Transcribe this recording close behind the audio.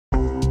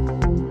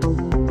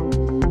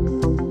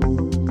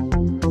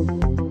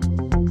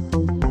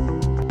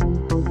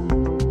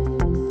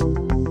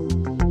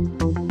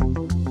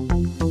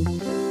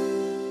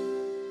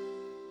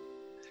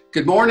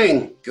Good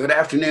morning, good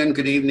afternoon,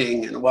 good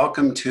evening, and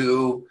welcome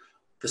to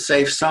the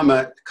SAFE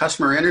Summit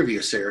Customer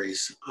Interview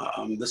Series.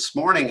 This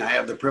morning I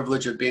have the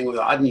privilege of being with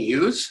Oden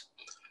Hughes.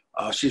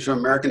 She's from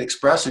American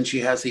Express and she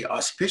has the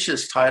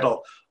auspicious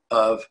title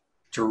of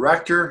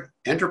Director,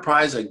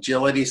 Enterprise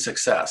Agility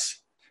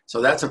Success.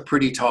 So that's a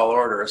pretty tall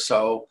order.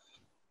 So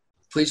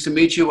pleased to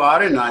meet you,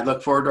 Oden, and I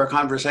look forward to our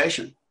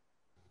conversation.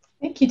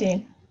 Thank you,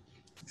 Dean.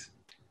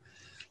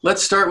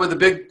 Let's start with a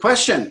big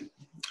question.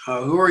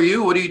 Who are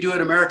you? What do you do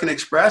at American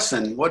Express?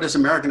 And what does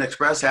American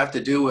Express have to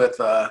do with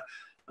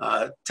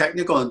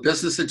technical and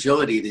business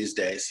agility these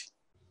days?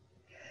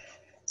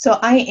 So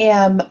I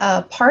am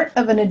part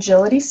of an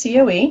agility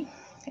COE,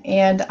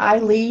 and I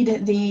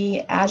lead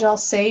the Agile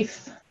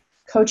Safe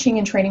coaching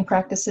and training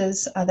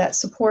practices that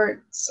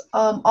supports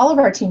all of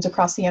our teams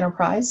across the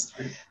enterprise,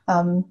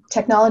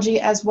 technology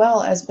as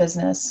well as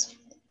business.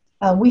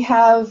 We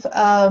have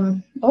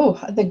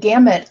the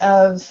gamut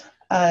of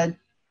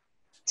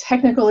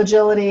technical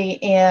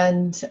agility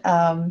and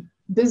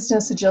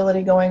business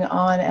agility going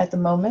on at the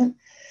moment.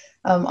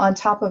 On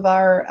top of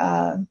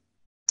our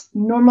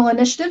normal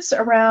initiatives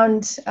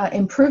around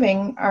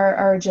improving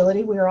our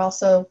agility, we are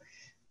also,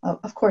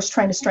 of course,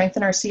 trying to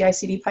strengthen our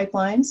CI/CD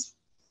pipelines.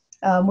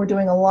 We're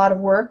doing a lot of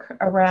work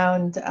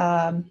around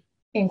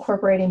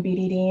incorporating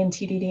BDD and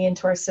TDD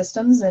into our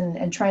systems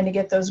and trying to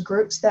get those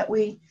groups that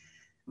we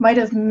might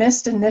have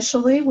missed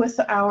initially with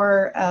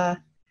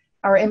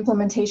our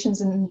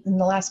implementations in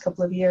the last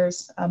couple of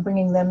years,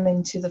 bringing them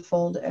into the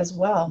fold as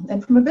well.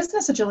 And from a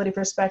business agility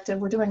perspective,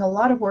 we're doing a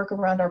lot of work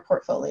around our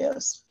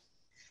portfolios.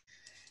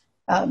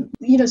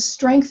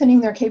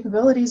 Strengthening their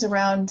capabilities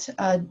around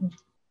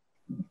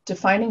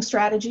defining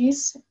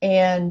strategies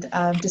and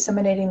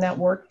disseminating that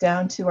work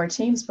down to our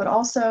teams, but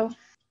also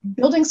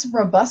building some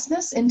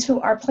robustness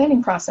into our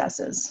planning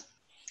processes,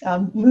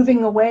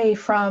 moving away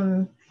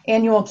from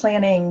annual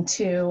planning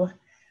to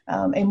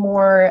a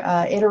more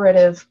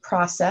iterative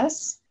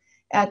process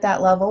at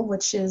that level,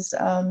 which is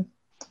an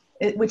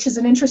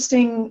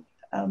interesting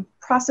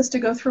process to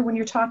go through when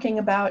you're talking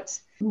about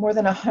more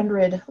than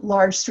 100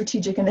 large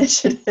strategic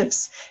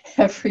initiatives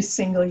every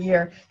single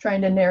year,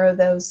 trying to narrow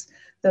those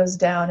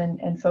down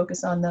and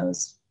focus on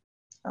those.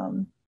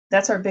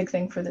 That's our big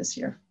thing for this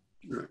year.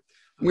 Sure.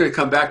 I'm going to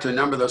come back to a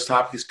number of those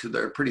topics because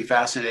they're pretty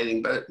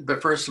fascinating.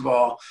 But first of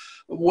all,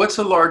 what's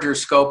the larger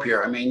scope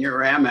here? I mean, you're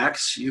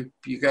Amex. You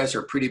guys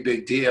are a pretty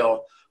big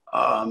deal.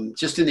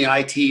 Just in the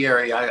IT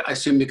area, I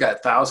assume you've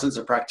got thousands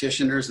of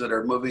practitioners that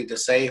are moving to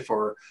SAFE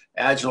or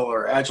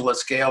Agile at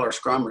Scale or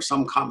Scrum or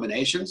some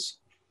combinations.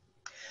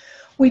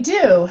 We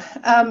do.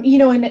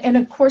 And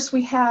of course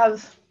we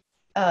have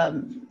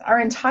our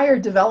entire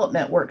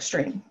development work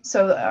stream.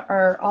 So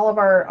all of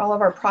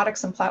our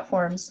products and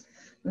platforms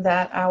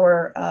that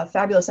our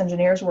fabulous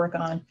engineers work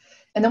on.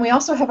 And then we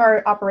also have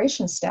our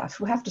operations staff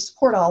who have to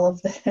support all of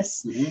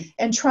this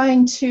and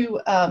trying to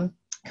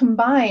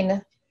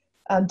combine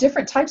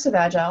different types of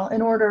Agile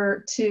in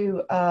order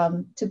to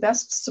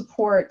best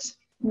support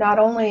not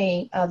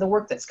only the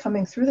work that's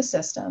coming through the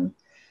system,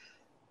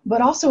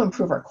 but also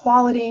improve our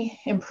quality,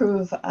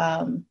 improve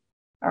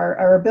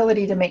our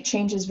ability to make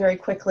changes very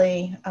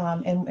quickly,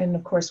 and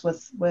of course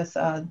with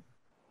the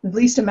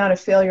least amount of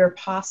failure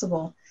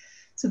possible.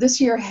 So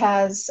this year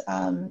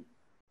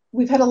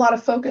we've had a lot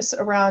of focus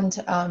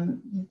around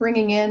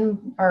bringing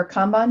in our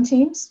Kanban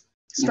teams,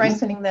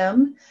 strengthening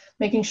them,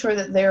 making sure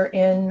that they're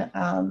in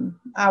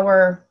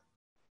our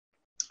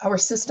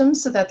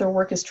systems so that their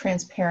work is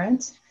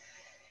transparent,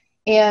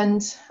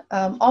 and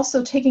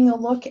also taking a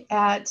look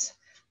at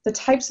the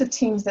types of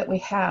teams that we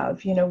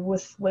have.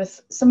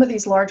 With some of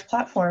these large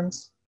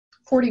platforms,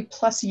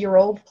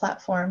 40-plus-year-old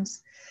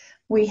platforms,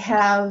 we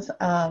have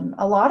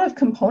a lot of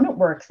component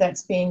work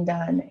that's being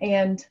done,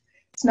 and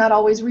it's not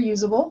always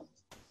reusable.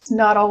 It's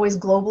not always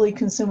globally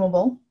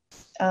consumable.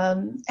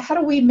 How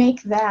do we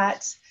make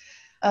that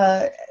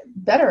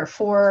better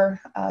for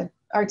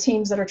our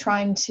teams that are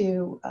trying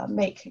to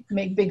make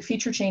big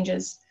feature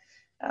changes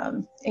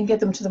and get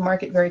them to the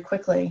market very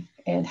quickly?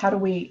 And how do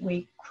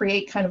we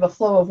create kind of a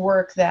flow of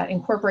work that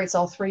incorporates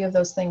all three of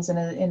those things in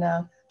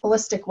a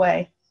holistic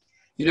way?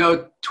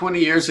 20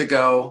 years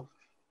ago,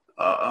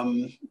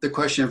 the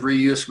question of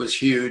reuse was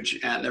huge,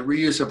 and the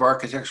reuse of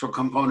architectural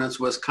components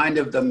was kind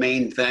of the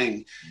main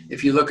thing.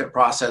 If you look at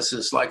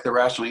processes like the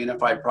Rational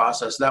Unified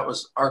Process, that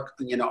was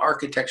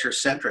architecture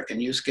centric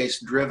and use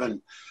case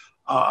driven.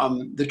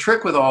 The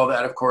trick with all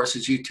that, of course,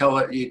 is you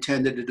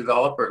tended to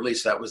develop, or at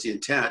least that was the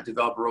intent,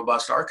 develop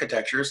robust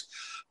architectures,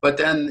 but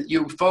then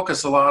you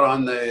focus a lot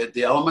on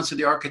the elements of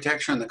the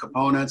architecture and the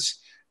components,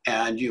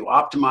 and you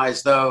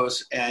optimize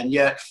those, and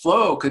yet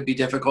flow could be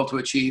difficult to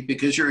achieve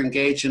because you're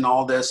engaged in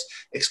all this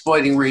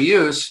exploiting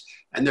reuse,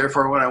 and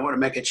therefore when I want to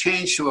make a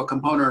change to a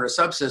component or a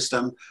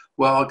subsystem,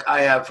 well,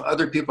 I have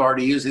other people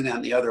already using that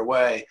in the other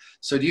way.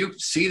 So do you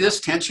see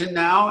this tension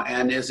now,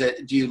 and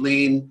do you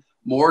lean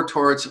more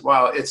towards,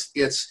 wow,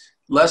 it's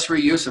less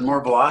reuse and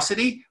more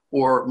velocity,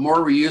 or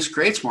more reuse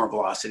creates more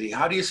velocity?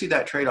 How do you see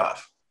that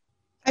trade-off?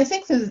 I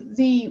think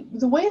the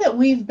way that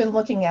we've been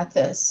looking at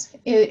this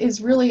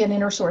is really an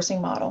inner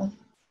sourcing model,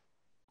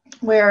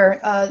 where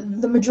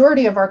the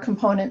majority of our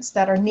components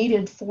that are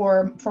needed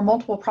for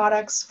multiple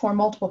products, for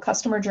multiple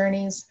customer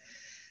journeys,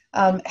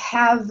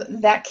 have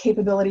that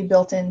capability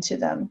built into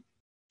them.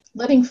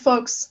 Letting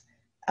folks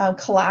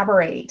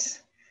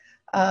collaborate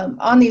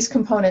on these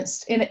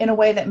components in a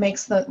way that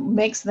makes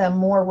them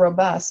more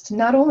robust,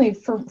 not only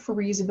for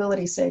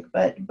reusability's sake,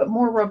 but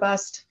more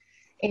robust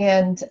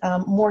and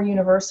more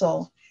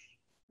universal.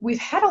 We've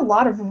had a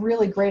lot of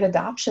really great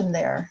adoption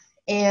there,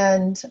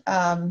 and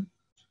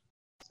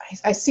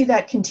I see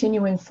that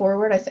continuing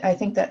forward. I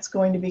think that's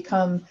going to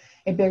become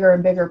a bigger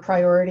and bigger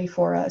priority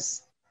for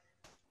us.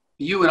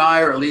 You and I,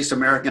 or at least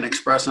American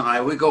Express and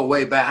I, we go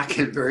way back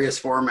in various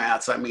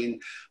formats. I mean,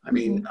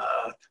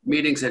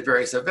 meetings at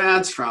various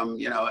events, from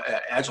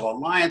Agile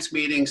Alliance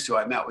meetings to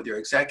I met with your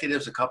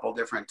executives a couple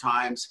different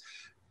times.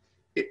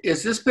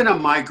 Has this been a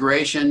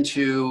migration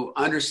to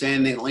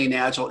understanding Lean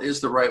Agile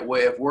is the right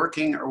way of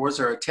working, or was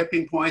there a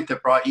tipping point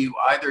that brought you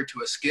either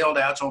to a scaled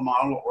Agile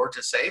model or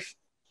to SAFe?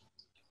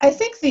 I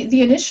think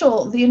the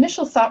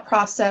initial thought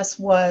process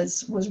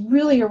was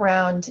really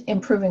around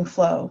improving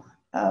flow.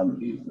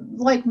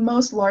 Like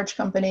most large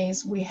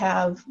companies, we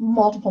have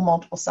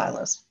multiple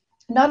silos.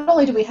 Not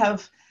only do we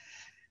have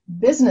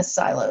business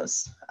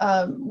silos,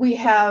 we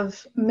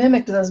have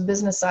mimicked those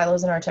business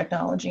silos in our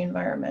technology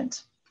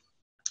environment.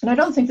 And I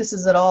don't think this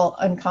is at all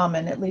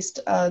uncommon. At least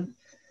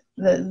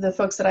the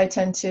folks that I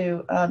tend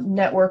to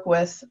network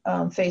with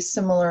face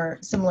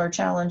similar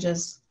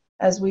challenges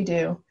as we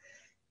do.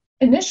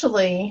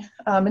 Initially,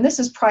 and this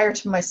is prior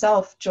to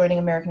myself joining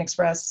American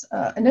Express,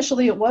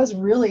 initially it was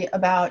really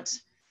about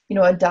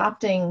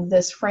adopting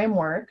this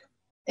framework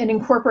and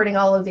incorporating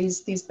all of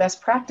these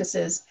best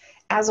practices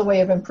as a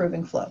way of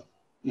improving flow.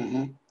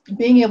 Mm-hmm.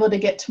 Being able to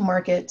get to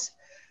market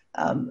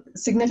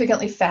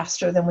significantly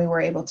faster than we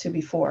were able to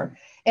before.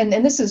 And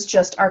this is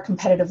just our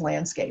competitive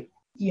landscape.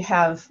 You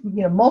have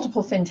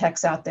multiple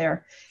fintechs out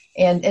there,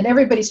 and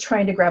everybody's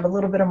trying to grab a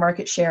little bit of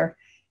market share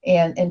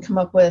and come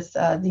up with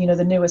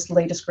the newest,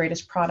 latest,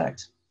 greatest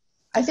product.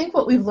 I think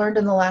what we've learned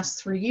in the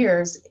last 3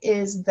 years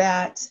is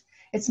that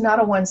it's not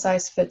a one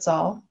size fits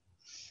all,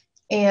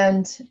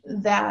 and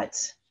that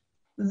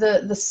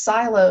the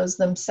silos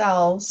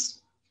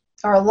themselves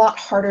are a lot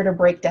harder to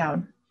break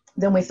down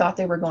than we thought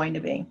they were going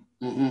to be.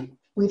 Mm-hmm.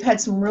 We've had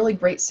some really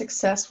great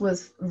success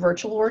with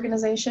virtual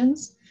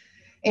organizations,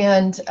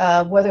 and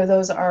whether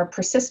those are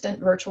persistent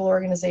virtual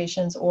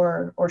organizations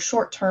or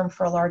short-term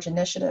for a large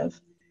initiative.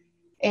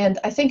 And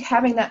I think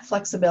having that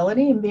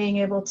flexibility and being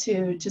able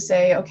to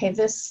say, okay,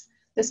 this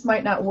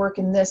might not work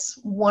in this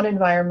one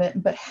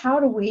environment, but how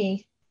do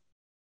we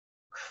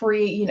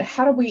create,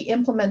 how do we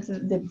implement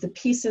the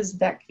pieces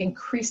that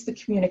increase the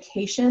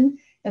communication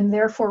and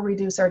therefore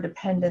reduce our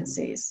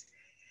dependencies?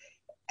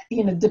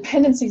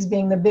 Dependencies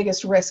being the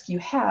biggest risk you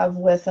have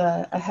with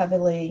a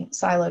heavily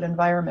siloed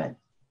environment.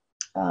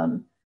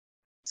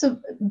 So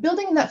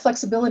building that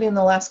flexibility in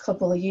the last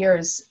couple of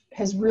years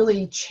has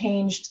really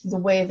changed the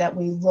way that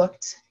we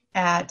looked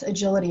at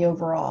agility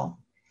overall.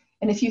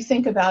 And if you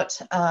think about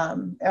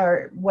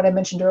what I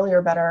mentioned earlier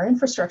about our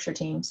infrastructure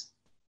teams,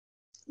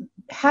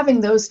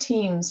 having those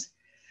teams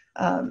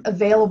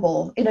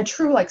available in a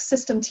true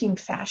system team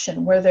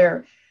fashion, where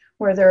they're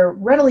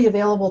readily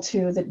available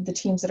to the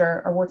teams that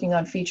are working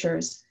on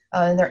features,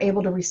 and they're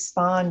able to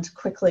respond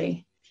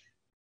quickly.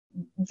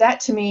 That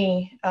to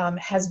me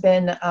has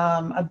been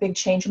a big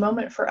change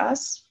moment for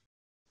us,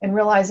 and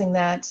realizing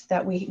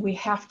that we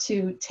have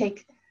to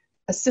take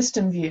a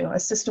system view, a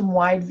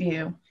system-wide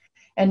view,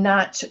 and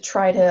not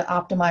try to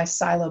optimize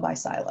silo by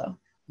silo.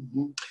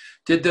 Mm-hmm.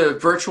 Did the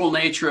virtual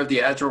nature of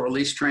the Agile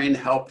release train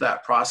help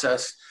that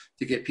process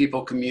to get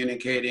people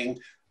communicating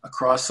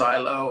across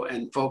silo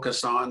and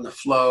focus on the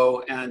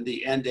flow and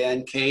the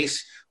end-to-end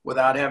case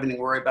without having to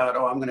worry about,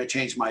 I'm going to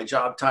change my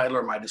job title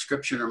or my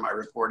description or my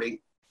reporting?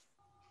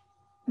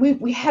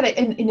 We had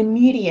an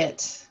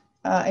immediate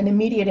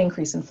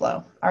increase in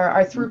flow.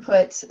 Our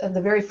throughput,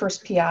 the very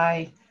first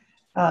PI,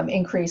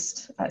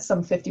 increased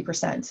some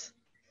 50%.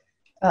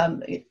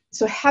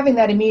 So having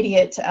that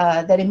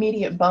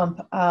immediate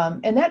bump,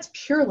 and that's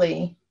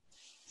purely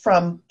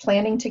from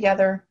planning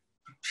together,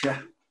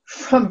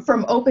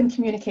 from open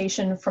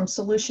communication, from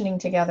solutioning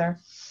together.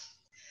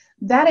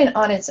 That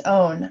on its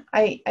own,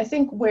 I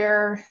think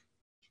where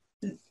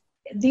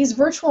these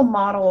virtual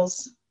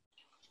models,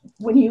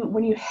 when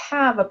you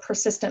have a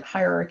persistent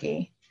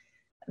hierarchy,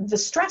 the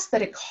stress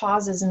that it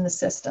causes in the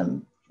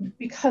system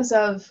because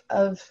of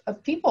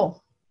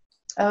people,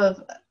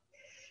 of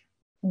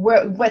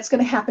what's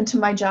going to happen to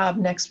my job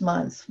next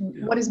month,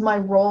 what is my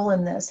role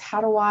in this,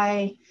 how do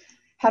I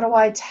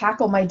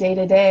tackle my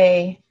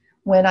day-to-day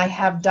when I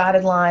have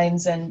dotted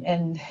lines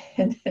and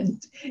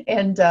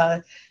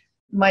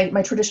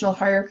my traditional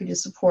hierarchy to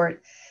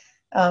support.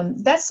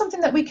 That's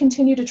something that we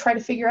continue to try to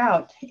figure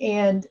out,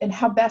 and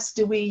how best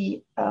do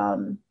we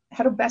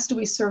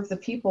serve the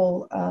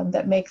people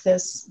that make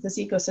this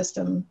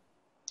ecosystem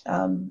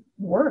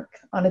work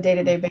on a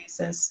day-to-day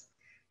basis.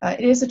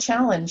 It is a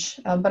challenge,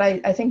 but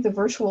I think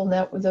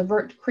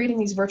creating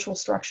these virtual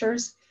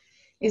structures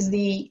is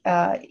the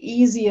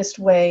easiest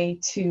way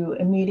to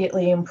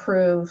immediately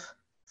improve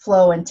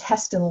flow and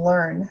test and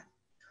learn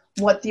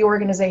what the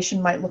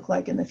organization might look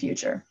like in the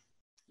future.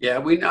 Yeah,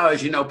 we know,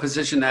 as you know,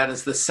 position that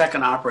as the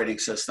second operating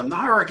system. The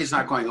hierarchy is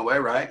not going away,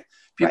 right?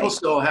 People Right.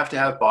 still have to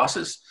have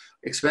bosses.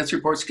 Expense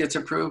reports gets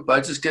approved,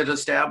 budgets get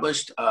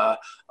established,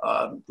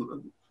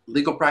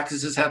 legal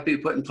practices have to be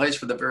put in place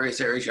for the various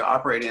areas you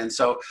operate in.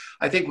 So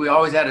I think we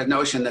always had a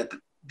notion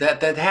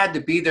that had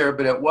to be there,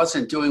 but it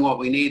wasn't doing what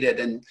we needed.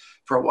 And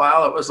for a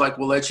while, it was like,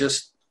 well, let's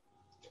just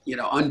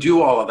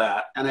undo all of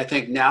that. And I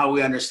think now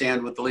we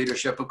understand with the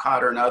leadership of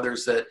Cotter and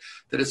others that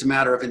it's a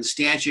matter of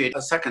instantiating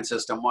a second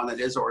system, one that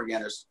is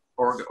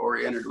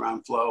oriented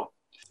around flow.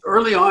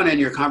 Early on in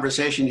your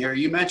conversation here,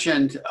 you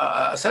mentioned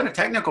a set of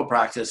technical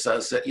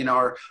practices that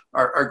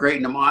are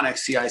great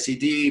mnemonics: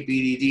 CI/CD,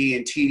 BDD,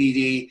 and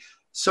TDD.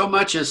 So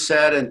much is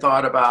said and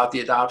thought about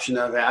the adoption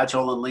of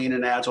Agile and Lean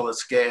and Agile at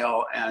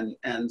scale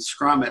and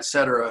Scrum, et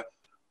cetera,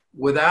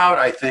 without,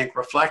 I think,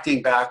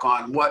 reflecting back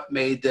on what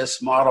made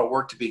this model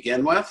work to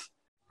begin with.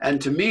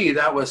 And to me,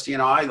 that was,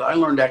 I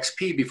learned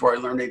XP before I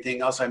learned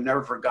anything else. I've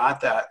never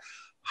forgot that.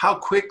 How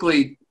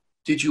quickly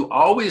did you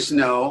always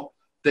know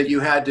that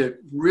you had to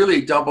really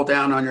double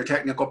down on your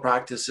technical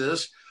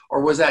practices?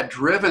 Or was that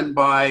driven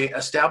by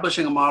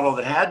establishing a model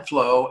that had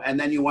flow and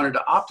then you wanted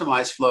to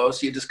optimize flow?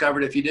 So you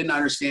discovered if you didn't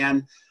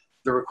understand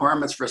the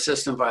requirements for a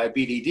system via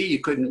BDD, you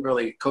couldn't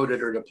really code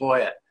it or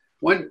deploy it.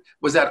 When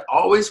was that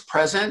always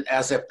present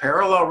as a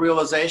parallel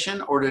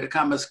realization, or did it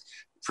come as,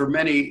 for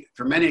many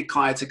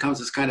clients, it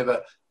comes as kind of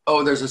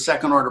there's a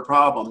second order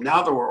problem.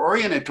 Now that we're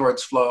oriented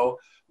towards flow,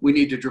 we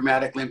need to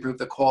dramatically improve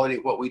the quality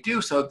of what we do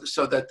so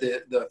that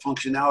the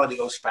functionality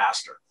goes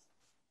faster.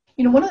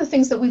 One of the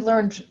things that we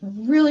learned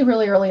really,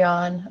 really early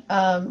on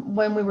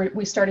when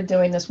we started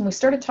doing this, when we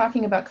started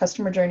talking about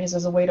customer journeys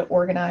as a way to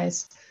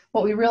organize,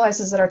 what we realized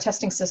is that our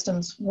testing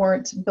systems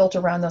weren't built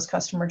around those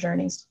customer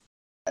journeys.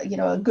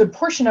 A good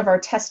portion of our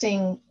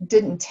testing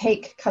didn't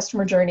take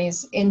customer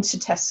journeys into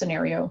test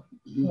scenario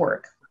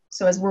work.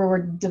 So as we're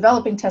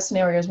developing test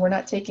scenarios, we're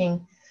not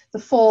taking the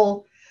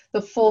full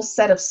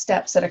set of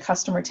steps that a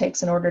customer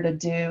takes in order to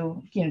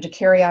do, to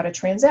carry out a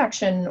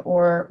transaction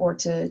or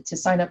to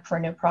sign up for a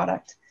new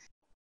product.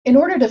 In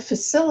order to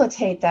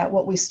facilitate that,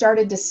 what we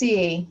started to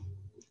see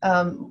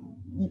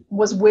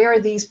was where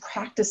these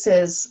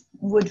practices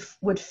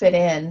would fit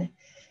in.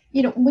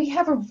 We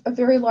have a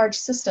very large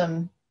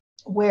system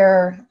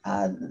where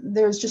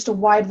there's just a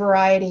wide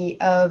variety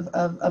of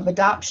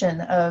adoption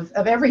of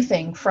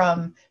everything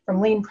from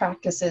lean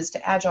practices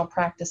to agile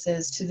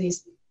practices to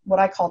these what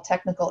I call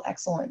technical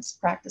excellence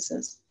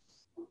practices.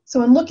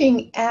 So in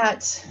looking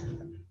at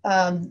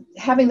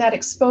having that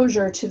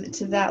exposure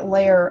to that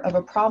layer of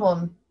a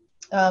problem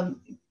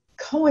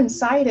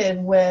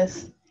coincided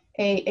with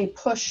a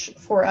push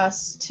for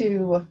us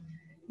to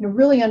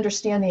really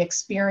understand the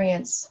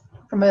experience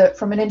from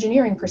an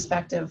engineering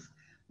perspective.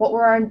 What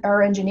were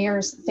our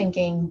engineers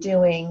thinking,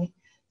 doing,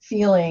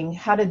 feeling?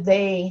 How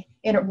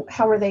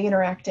were they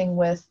interacting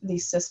with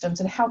these systems,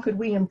 and how could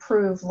we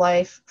improve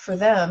life for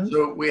them?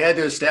 So we had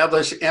to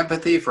establish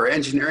empathy for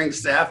engineering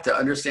staff to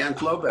understand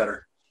flow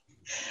better.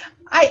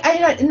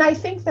 I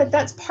think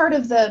that's part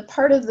of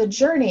the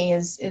journey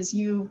is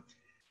your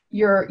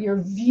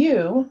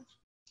view,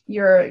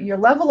 your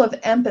level of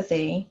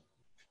empathy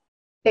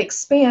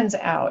expands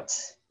out.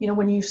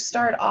 When you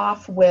start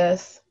off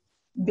with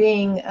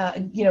being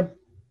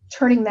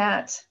turning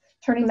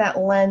that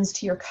lens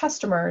to your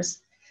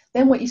customers,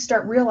 then what you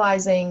start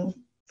realizing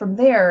from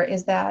there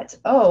is that,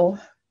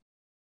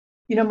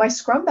 my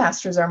Scrum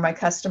Masters are my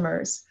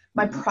customers,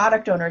 my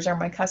product owners are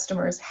my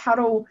customers. How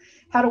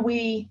do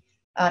we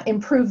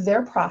improve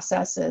their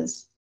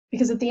processes?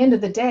 Because at the end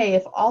of the day,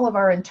 if all of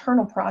our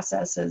internal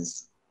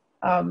processes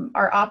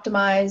are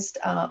optimized,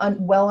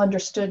 well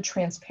understood,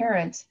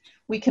 transparent,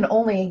 we can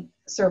only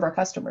serve our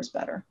customers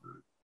better.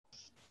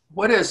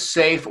 What has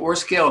SAFe or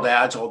Scaled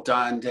Agile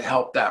done to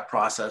help that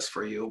process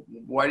for you?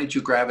 Why did you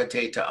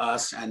gravitate to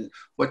us, and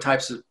what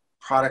types of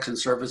products and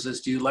services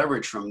do you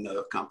leverage from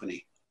the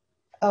company?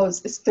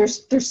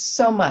 There's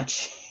so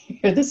much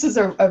here. This is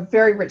a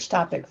very rich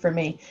topic for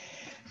me.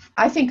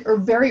 I think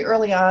very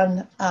early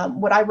on,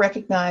 what I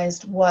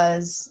recognized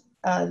was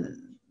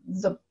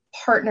the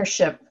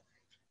partnership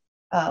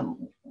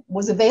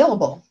was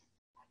available,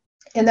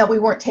 and that we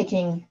weren't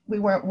taking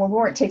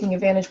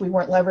advantage. We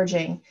weren't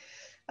leveraging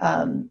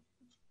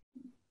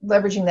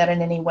that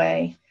in any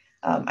way.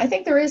 I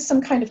think there is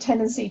some kind of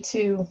tendency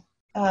to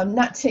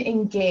not to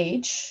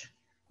engage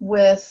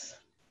with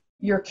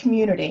your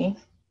community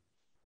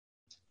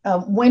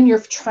when you're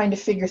trying to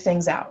figure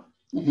things out.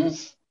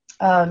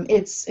 Mm-hmm.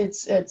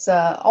 It's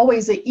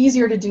always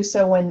easier to do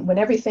so when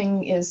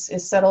everything is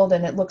settled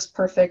and it looks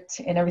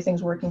perfect and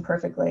everything's working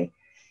perfectly.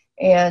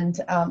 And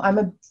I'm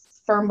a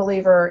firm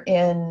believer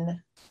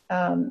in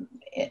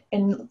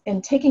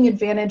taking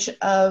advantage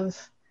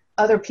of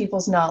other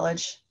people's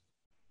knowledge.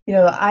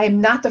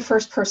 I'm not the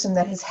first person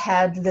that has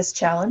had this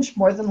challenge,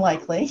 more than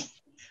likely.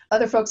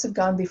 other folks have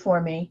gone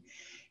before me,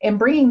 and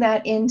bringing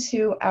that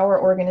into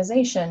our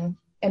organization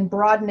and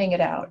broadening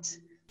it out.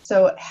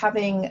 So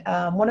having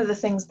one of the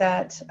things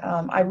that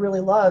I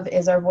really love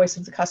is our Voice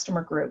of the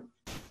Customer group.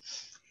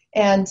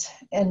 And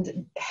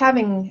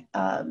having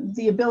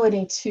the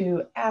ability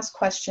to ask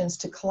questions,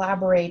 to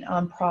collaborate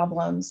on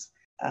problems,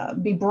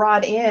 be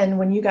brought in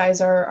when you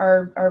guys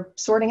are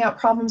sorting out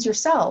problems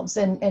yourselves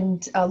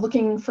and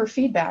looking for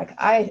feedback.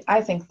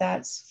 I think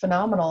that's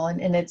phenomenal,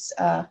 and it's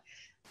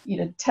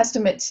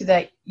testament to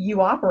that you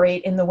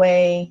operate in the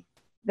way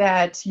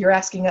that you're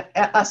asking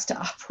us to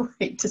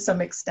operate to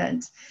some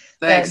extent.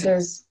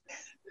 Thanks.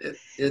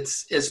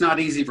 It's not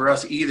easy for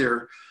us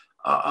either.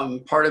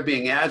 Part of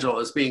being agile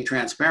is being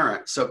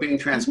transparent. So being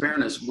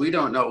transparent is we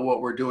don't know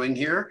what we're doing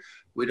here.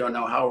 We don't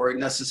know how we're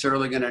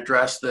necessarily going to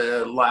address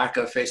the lack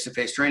of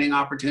face-to-face training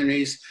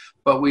opportunities,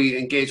 but we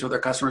engage with our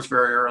customers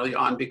very early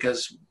on,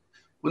 because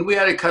when we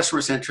added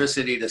customer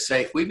centricity to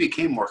SAFE, we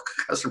became more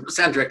customer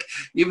centric,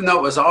 even though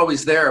it was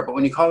always there. But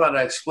when you call it out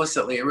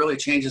explicitly, it really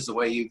changes the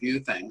way you view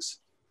things.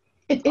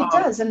 It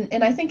does,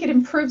 and I think it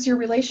improves your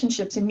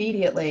relationships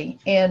immediately,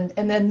 and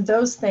then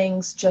those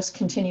things just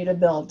continue to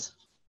build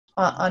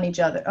on each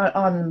other,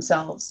 on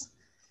themselves.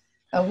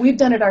 We've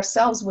done it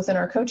ourselves within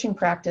our coaching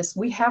practice.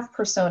 We have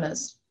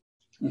personas.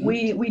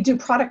 Mm-hmm. We do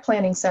product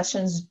planning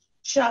sessions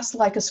just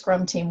like a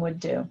Scrum team would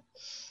do,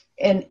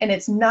 and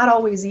it's not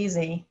always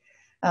easy,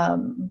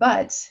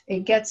 but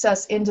it gets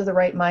us into the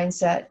right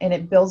mindset, and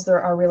it builds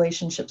our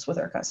relationships with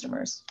our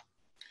customers.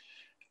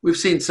 We've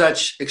seen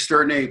such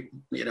extraordinary,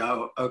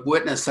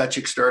 witnessed such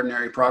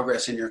extraordinary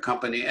progress in your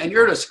company, and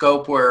you're at a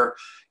scope where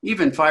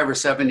even 5 or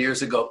 7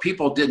 years ago,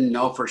 people didn't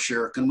know for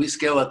sure, can we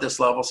scale at this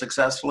level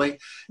successfully?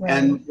 Right.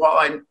 And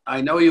while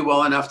I know you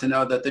well enough to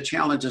know that the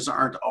challenges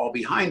aren't all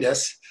behind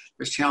us,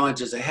 there's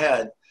challenges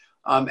ahead.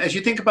 As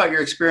you think about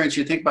your experience,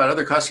 you think about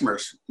other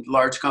customers,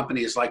 large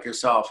companies like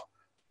yourself,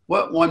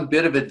 what one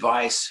bit of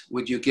advice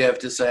would you give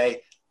to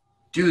say,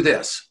 do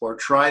this, or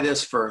try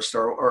this first,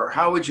 or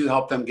how would you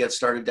help them get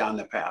started down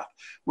the path?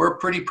 We're a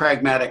pretty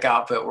pragmatic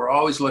outfit. We're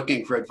always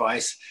looking for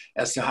advice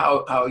as to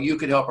how you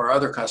could help our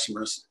other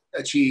customers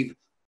achieve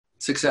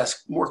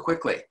success more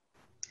quickly.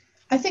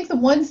 I think the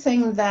one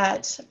thing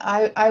that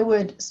I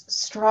would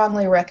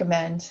strongly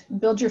recommend,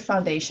 build your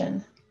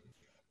foundation.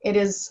 It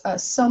is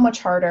so much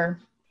harder,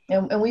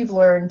 and we've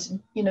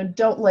learned,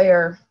 don't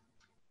layer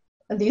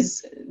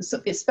these,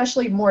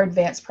 especially more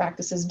advanced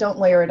practices, don't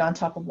layer it on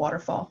top of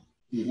waterfall.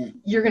 Mm-hmm.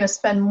 You're going to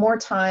spend more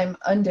time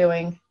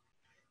undoing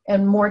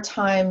and more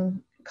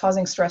time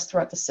causing stress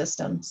throughout the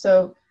system.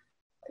 So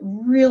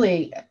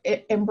really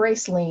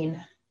embrace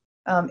Lean,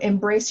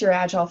 embrace your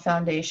Agile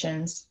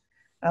foundations,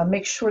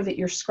 make sure that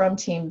your Scrum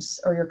teams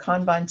or your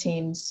Kanban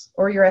teams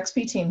or your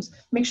XP teams,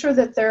 make sure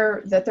that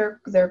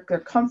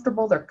they're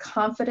comfortable, they're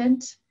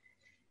confident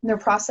in their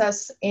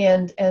process,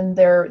 and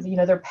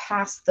they're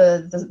past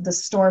the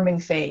storming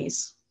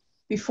phase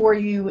before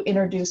you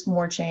introduce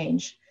more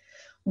change.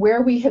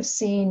 Where we have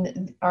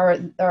seen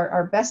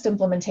our best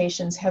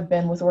implementations have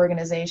been with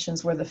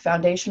organizations where the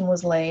foundation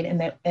was laid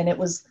and it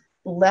was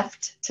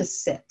left to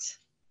sit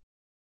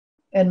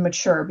and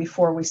mature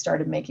before we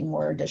started making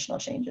more additional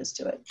changes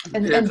to it.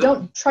 And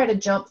don't try to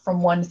jump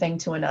from one thing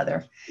to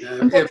another.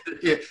 If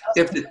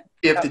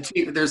the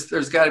team,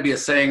 there's got to be a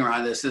saying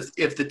around this, is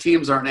if the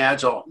teams aren't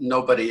agile,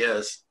 nobody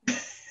is.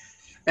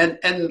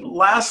 And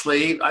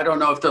lastly, I don't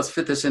know if they'll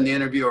fit this in the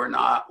interview or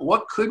not.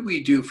 What could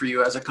we do for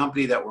you as a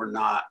company that we're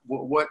not?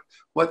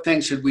 What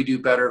things should we do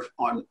better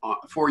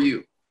for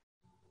you?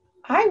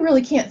 I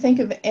really can't think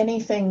of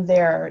anything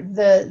there.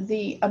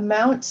 The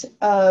amount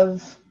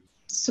of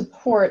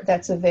support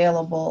that's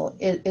available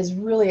is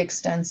really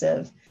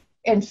extensive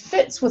and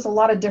fits with a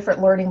lot of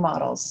different learning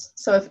models.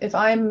 So if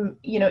I'm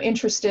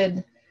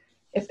interested,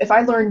 if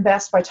I learn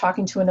best by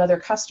talking to another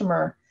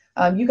customer,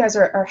 you guys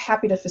are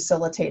happy to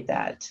facilitate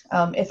that.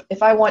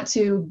 If I want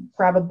to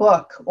grab a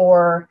book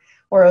or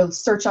a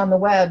search on the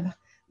web,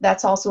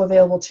 that's also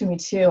available to me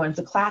too, and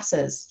the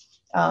classes.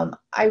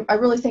 I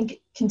really think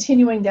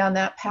continuing down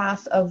that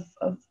path of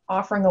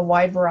offering a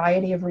wide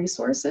variety of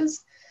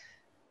resources,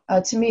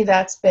 to me,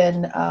 that's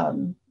been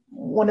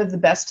one of the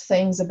best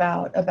things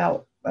about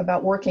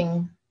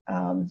working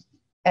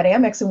at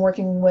Amex and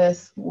working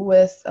with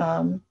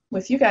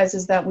you guys,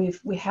 is that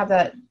we have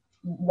that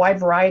wide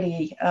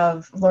variety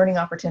of learning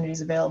opportunities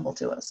available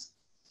to us.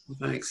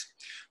 Well, thanks.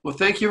 Well,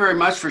 thank you very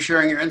much for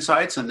sharing your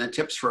insights and the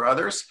tips for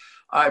others.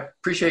 I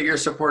appreciate your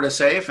support of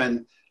SAFE,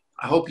 and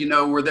I hope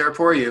we're there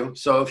for you.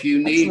 So if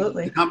you need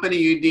the company,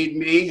 you need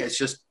me, it's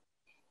just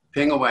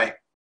ping away.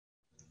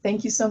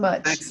 Thank you so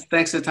much.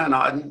 Thanks a ton,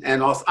 Oden.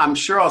 And I'm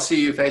sure I'll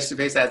see you face to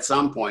face at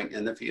some point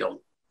in the field.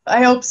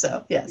 I hope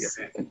so, yes.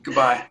 Okay.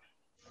 Goodbye.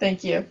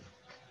 Thank you.